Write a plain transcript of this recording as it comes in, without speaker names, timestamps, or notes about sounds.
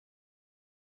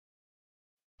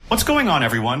What's going on,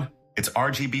 everyone? It's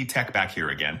RGB Tech back here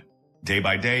again. Day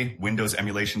by day, Windows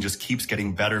emulation just keeps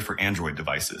getting better for Android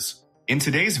devices. In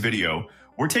today's video,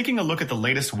 we're taking a look at the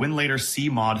latest WINLATOR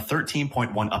CMOD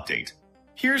 13.1 update.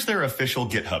 Here's their official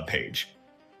GitHub page.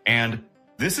 And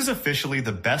this is officially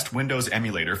the best Windows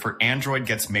emulator for Android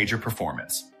gets major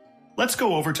performance. Let's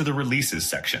go over to the releases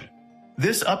section.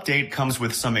 This update comes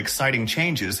with some exciting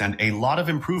changes and a lot of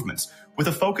improvements, with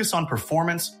a focus on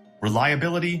performance,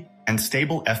 reliability, and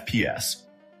stable FPS.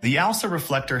 The ALSA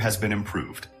reflector has been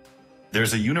improved.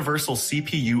 There's a universal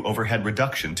CPU overhead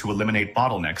reduction to eliminate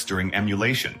bottlenecks during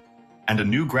emulation, and a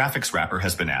new graphics wrapper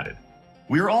has been added.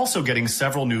 We're also getting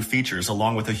several new features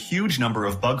along with a huge number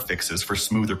of bug fixes for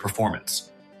smoother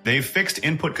performance. They've fixed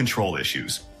input control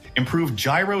issues, improved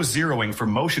gyro zeroing for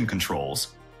motion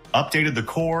controls, updated the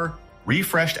core,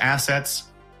 refreshed assets,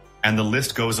 and the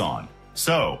list goes on.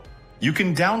 So, you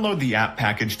can download the app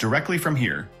package directly from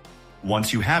here.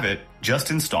 Once you have it, just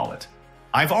install it.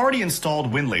 I've already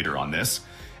installed WINLATOR on this,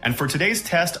 and for today's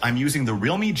test, I'm using the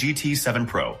Realme GT 7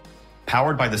 Pro,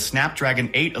 powered by the Snapdragon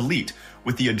 8 Elite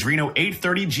with the Adreno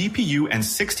 830 GPU and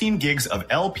 16 gigs of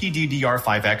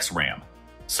LPDDR5X RAM.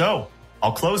 So,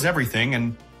 I'll close everything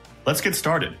and let's get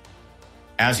started.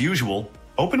 As usual,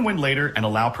 open WINLATOR and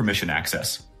allow permission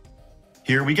access.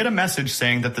 Here we get a message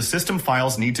saying that the system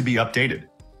files need to be updated.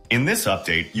 In this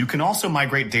update, you can also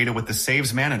migrate data with the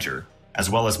Saves Manager, as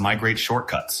well as migrate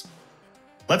shortcuts.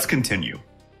 Let's continue.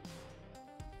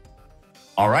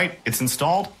 Alright, it's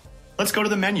installed. Let's go to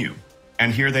the menu.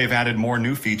 And here they've added more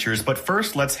new features, but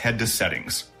first let's head to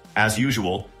Settings. As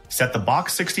usual, set the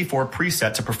Box 64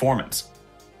 preset to Performance.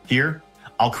 Here,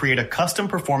 I'll create a custom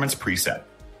performance preset.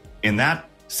 In that,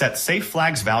 set Safe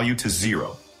Flags value to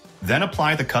 0. Then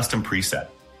apply the custom preset.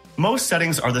 Most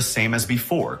settings are the same as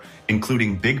before,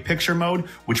 including Big Picture mode,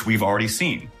 which we've already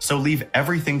seen, so leave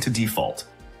everything to default.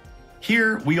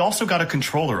 Here, we also got a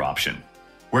controller option,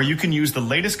 where you can use the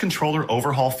latest controller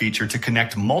overhaul feature to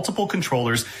connect multiple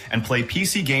controllers and play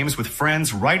PC games with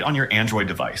friends right on your Android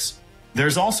device.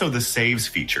 There's also the Saves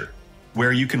feature,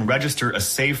 where you can register a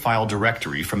save file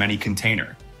directory from any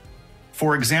container.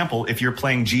 For example, if you're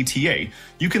playing GTA,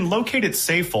 you can locate its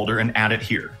save folder and add it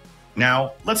here.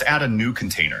 Now, let's add a new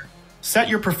container. Set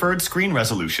your preferred screen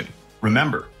resolution.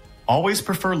 Remember, always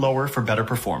prefer lower for better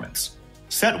performance.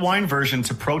 Set Wine version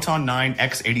to Proton 9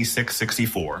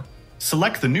 x86-64.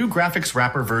 Select the new graphics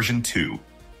wrapper version 2.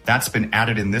 That's been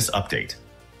added in this update.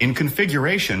 In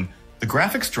configuration, the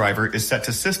graphics driver is set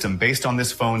to system based on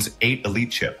this phone's 8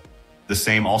 Elite chip. The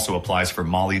same also applies for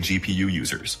Mali GPU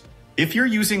users. If you're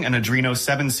using an Adreno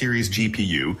 7 series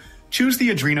GPU, choose the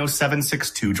Adreno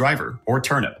 762 driver, or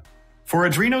turnip. For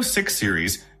Adreno 6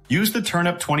 series, use the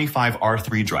Turnip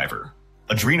 25R3 driver.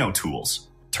 Adreno tools.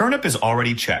 Turnip is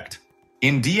already checked.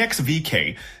 In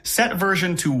DXVK, set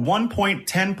version to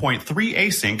 1.10.3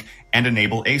 async and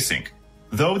enable async,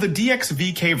 though the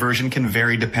DXVK version can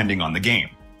vary depending on the game.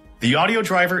 The audio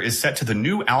driver is set to the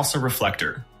new ALSA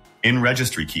reflector. In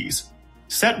registry keys,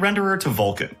 set renderer to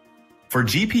Vulkan. For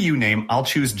GPU name, I'll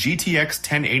choose GTX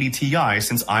 1080 Ti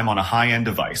since I'm on a high-end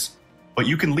device, but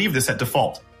you can leave this at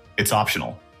default. It's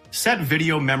optional. Set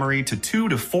video memory to 2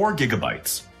 to 4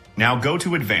 gigabytes. Now go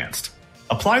to Advanced.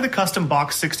 Apply the custom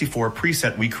Box 64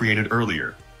 preset we created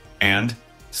earlier. And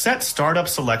set Startup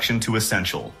Selection to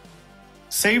Essential.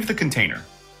 Save the container.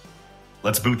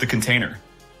 Let's boot the container.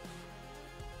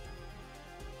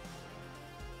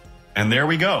 And there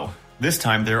we go. This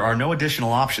time there are no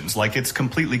additional options, like it's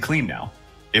completely clean now.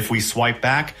 If we swipe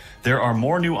back, there are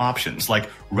more new options like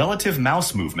relative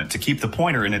mouse movement to keep the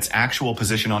pointer in its actual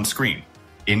position on screen.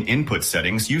 In input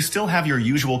settings, you still have your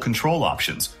usual control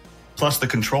options, plus the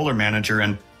controller manager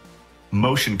and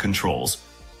motion controls,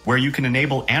 where you can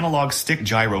enable analog stick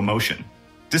gyro motion.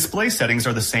 Display settings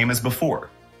are the same as before.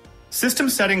 System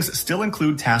settings still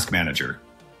include Task Manager.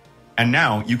 And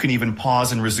now you can even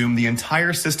pause and resume the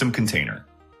entire system container.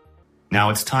 Now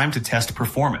it's time to test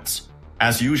performance.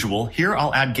 As usual, here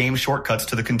I'll add game shortcuts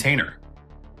to the container.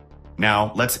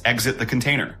 Now, let's exit the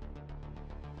container.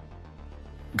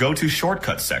 Go to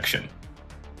Shortcuts section.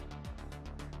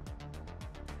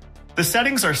 The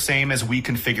settings are same as we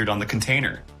configured on the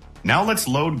container. Now let's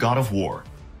load God of War.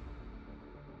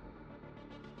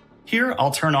 Here,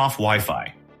 I'll turn off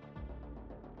Wi-Fi.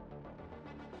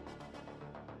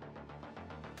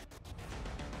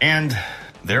 And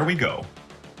there we go.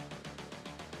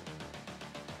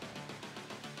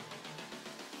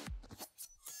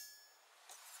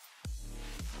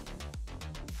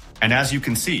 And as you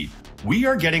can see, we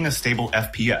are getting a stable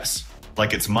FPS.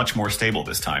 Like it's much more stable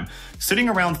this time, sitting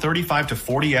around 35 to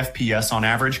 40 FPS on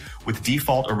average with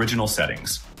default original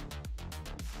settings.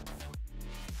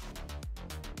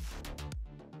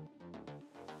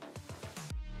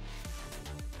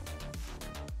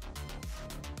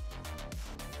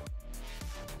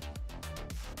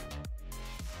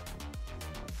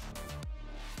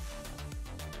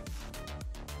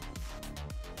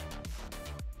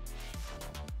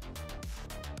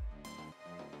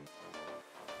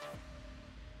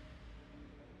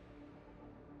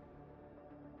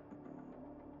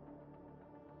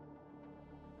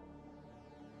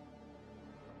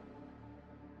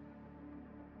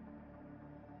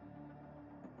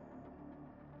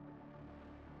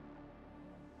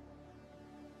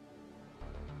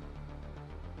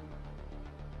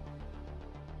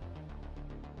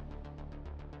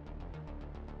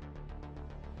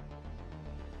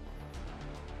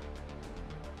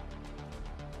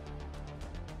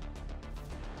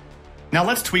 Now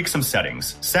let's tweak some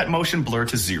settings. Set motion blur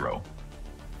to 0.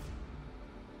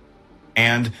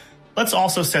 And let's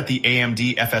also set the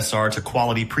AMD FSR to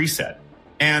quality preset.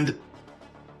 And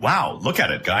wow, look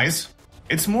at it, guys.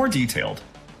 It's more detailed.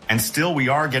 And still we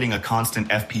are getting a constant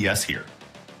FPS here.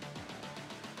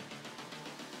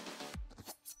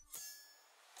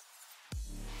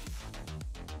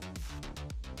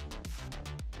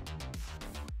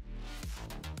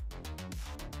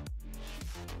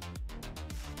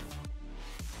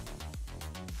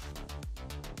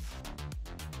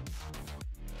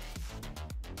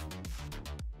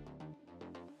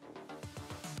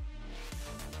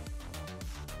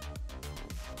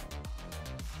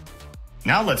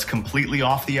 Now let's completely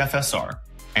off the FSR.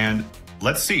 And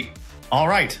let's see. All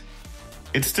right.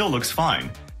 It still looks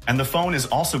fine. And the phone is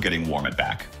also getting warm at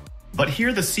back. But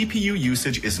here the CPU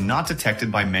usage is not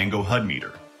detected by Mango HUD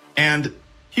meter. And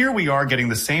here we are getting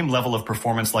the same level of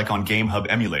performance like on GameHub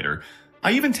Emulator.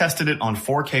 I even tested it on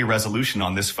 4K resolution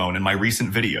on this phone in my recent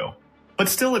video. But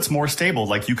still it's more stable,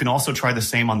 like you can also try the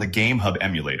same on the GameHub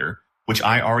Emulator, which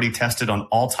I already tested on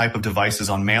all type of devices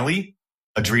on Mali,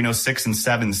 Adreno 6 and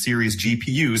 7 series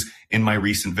GPUs in my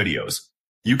recent videos.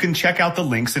 You can check out the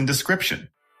links in description.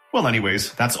 Well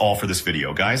anyways, that's all for this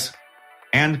video, guys.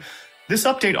 And this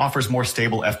update offers more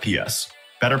stable FPS,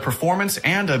 better performance,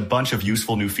 and a bunch of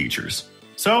useful new features.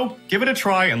 So give it a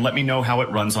try and let me know how it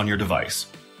runs on your device.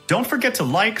 Don't forget to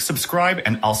like, subscribe,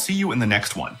 and I'll see you in the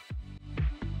next one.